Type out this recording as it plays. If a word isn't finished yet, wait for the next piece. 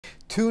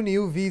Two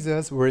new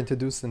visas were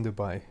introduced in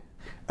Dubai: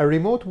 a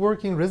remote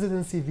working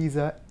residency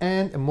visa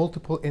and a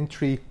multiple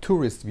entry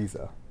tourist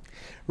visa.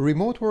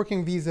 Remote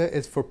working visa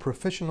is for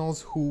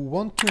professionals who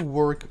want to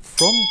work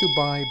from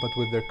Dubai but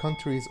with their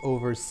countries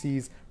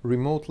overseas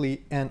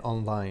remotely and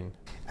online.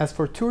 As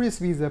for tourist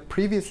visa,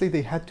 previously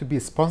they had to be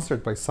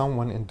sponsored by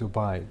someone in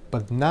Dubai,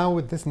 but now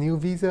with this new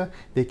visa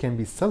they can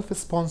be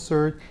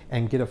self-sponsored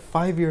and get a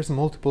 5 years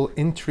multiple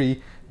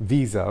entry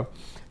visa,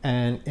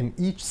 and in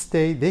each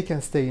stay they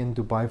can stay in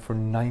Dubai for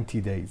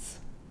 90 days.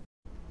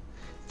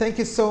 Thank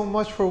you so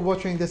much for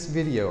watching this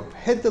video.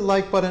 Hit the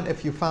like button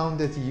if you found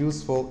it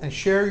useful and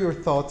share your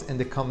thoughts in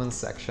the comment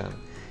section.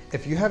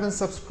 If you haven't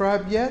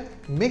subscribed yet,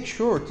 make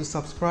sure to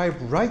subscribe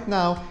right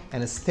now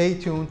and stay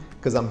tuned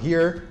because I'm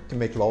here to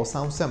make law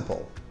sound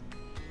simple.